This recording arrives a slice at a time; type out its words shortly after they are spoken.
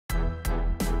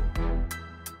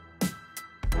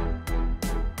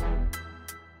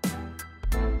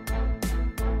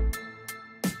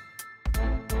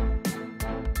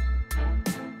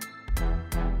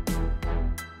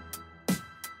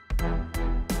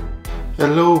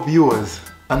Hello viewers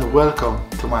and welcome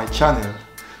to my channel.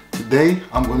 Today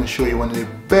I'm going to show you one of the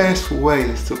best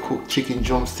ways to cook chicken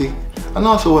drumstick and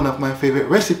also one of my favorite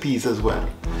recipes as well.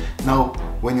 Now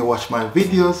when you watch my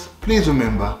videos, please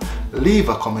remember, leave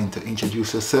a comment to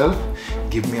introduce yourself,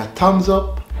 give me a thumbs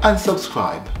up and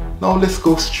subscribe. Now let's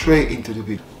go straight into the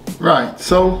video. Right,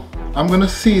 so I'm going to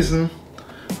season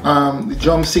the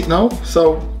drumstick now.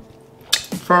 So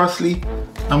firstly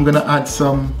I'm going to add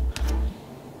some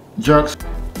jerks.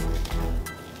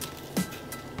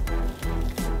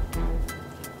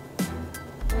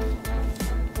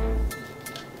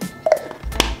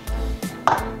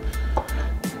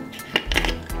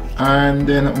 And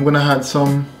then I'm gonna add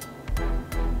some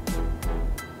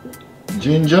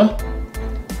ginger.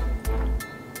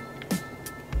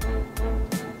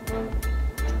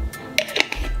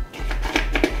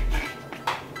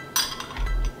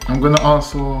 I'm gonna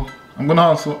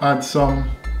also add some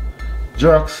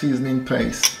jerk seasoning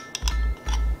paste.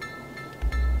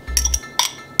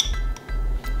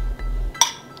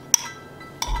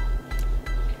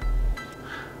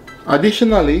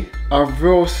 Additionally, I've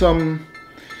roasted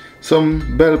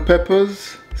some bell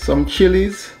peppers, some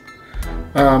chilies,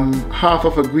 half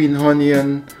of a green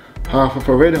onion, half of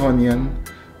a red onion,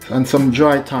 and some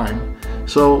dry thyme.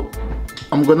 So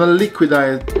I'm gonna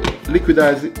liquidize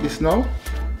this now,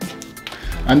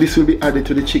 and this will be added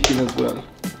to the chicken as well.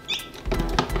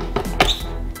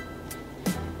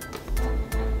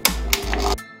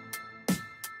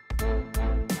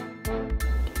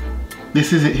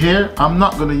 This is it here. I'm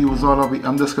not gonna use all of it.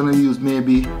 I'm just gonna use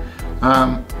maybe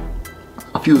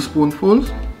a few spoonfuls.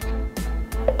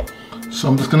 So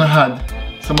I'm just gonna add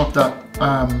some of that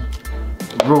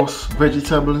roast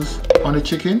vegetables on the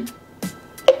chicken,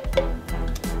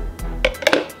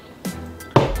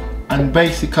 and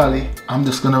basically I'm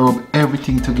just gonna rub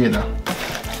everything together.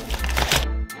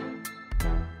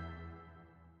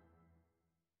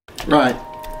 Right,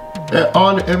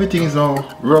 everything is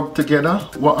now rubbed together.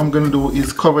 What I'm gonna do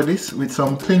is cover this with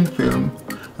some cling film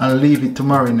and leave it to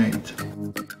marinate.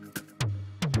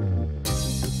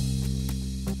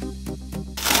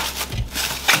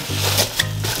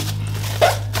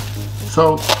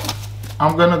 So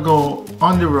I'm gonna go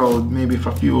on the road maybe for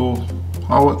a few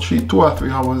hours, 2 or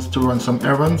 3 hours to run some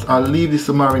errands. I'll leave this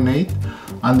to marinate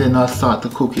and then I'll start to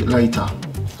cook it later.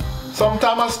 Some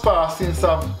time has passed since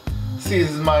I've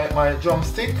seasoned my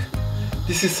drumstick.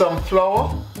 This is some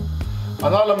flour,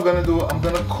 and all I'm gonna do, I'm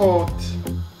gonna coat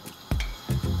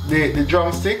the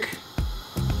drumstick,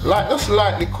 just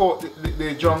lightly coat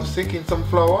the drumstick in some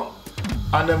flour,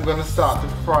 and I'm gonna start to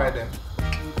fry them.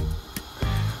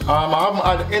 I haven't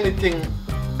added anything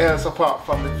else apart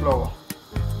from the flour.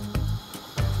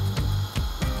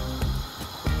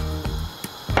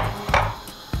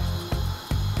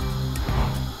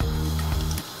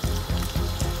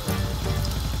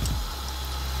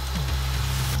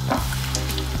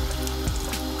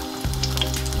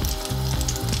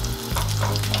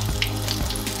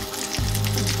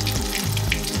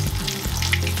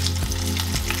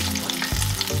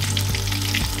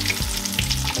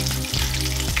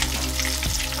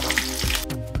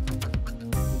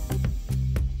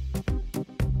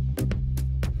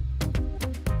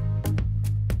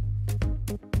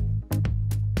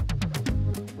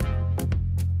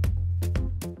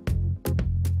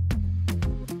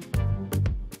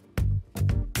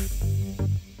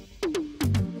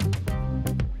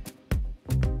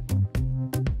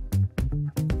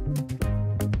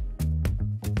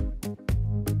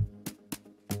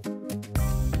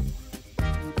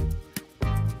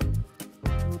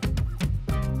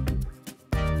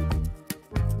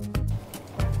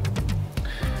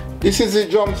 This is the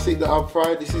drumstick that I've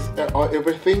fried. This is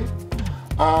everything.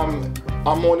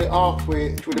 I'm only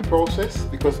halfway through the process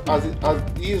because as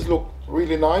these look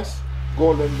really nice,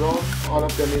 golden brown, all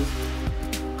of them is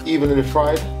evenly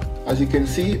fried, as you can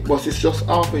see, but it's just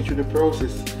halfway through the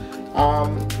process.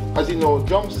 As you know,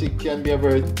 drumstick can be a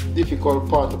very difficult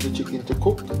part of the chicken to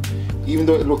cook, even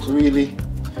though it looks really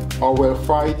well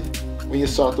fried. When you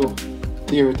start to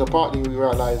tear it apart, you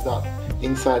realize that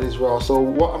inside is raw. So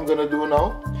what I'm gonna do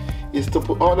now is to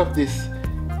put all of this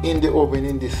in the oven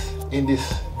in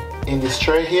this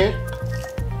tray here.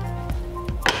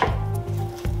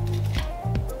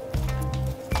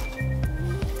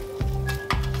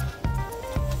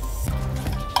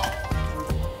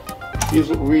 These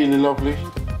look really lovely.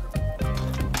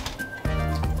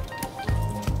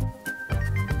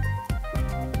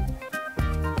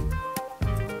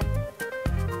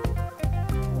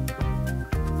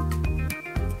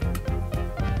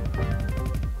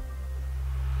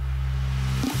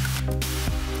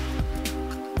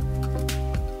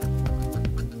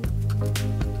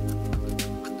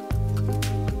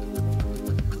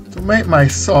 To make my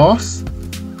sauce,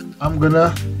 I'm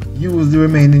gonna use the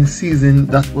remaining seasoning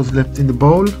that was left in the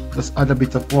bowl. Just add a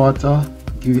bit of water,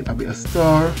 give it a bit of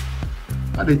stir,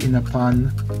 add it in a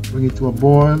pan, bring it to a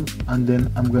boil, and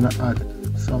then I'm gonna add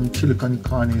some chili con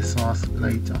carne sauce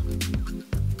later.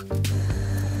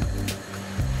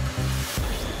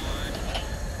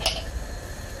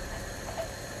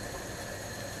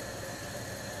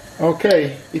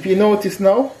 Okay, if you notice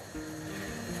now,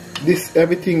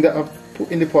 everything that I've put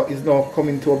in the pot is now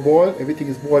coming to a boil. Everything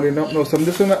is boiling up now, so I'm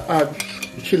just gonna add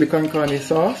the chili con carne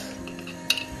sauce,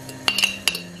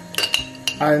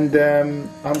 and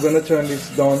I'm gonna turn this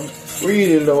down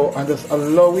really low and just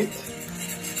allow it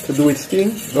to do its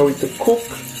thing, allow it to cook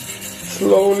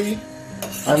slowly,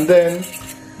 and then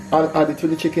I'll add it to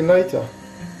the chicken later.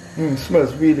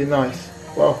 Smells really nice.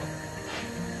 Wow.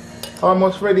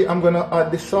 Almost ready. I'm gonna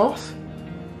add the sauce.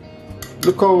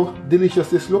 Look how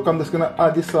delicious this look. I'm just gonna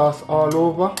add the sauce all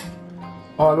over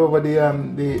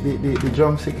the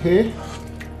drumstick here.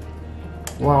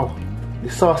 Wow,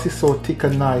 the sauce is so thick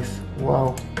and nice.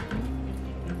 Wow.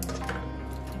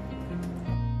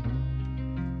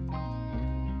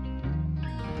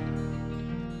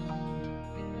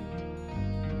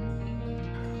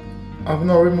 I've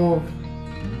now removed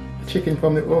the chicken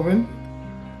from the oven.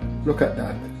 Look at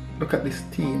that. Look at this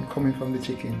steam coming from the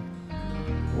chicken.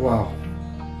 Wow,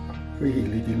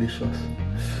 really delicious.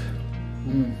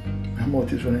 My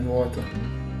mouth is running water.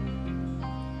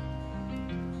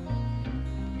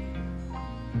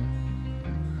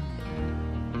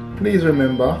 Please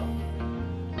remember,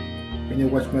 when you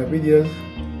watch my videos,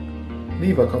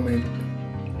 leave a comment,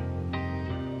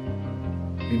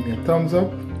 give me a thumbs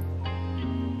up,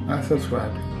 and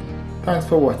subscribe. Thanks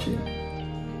for watching.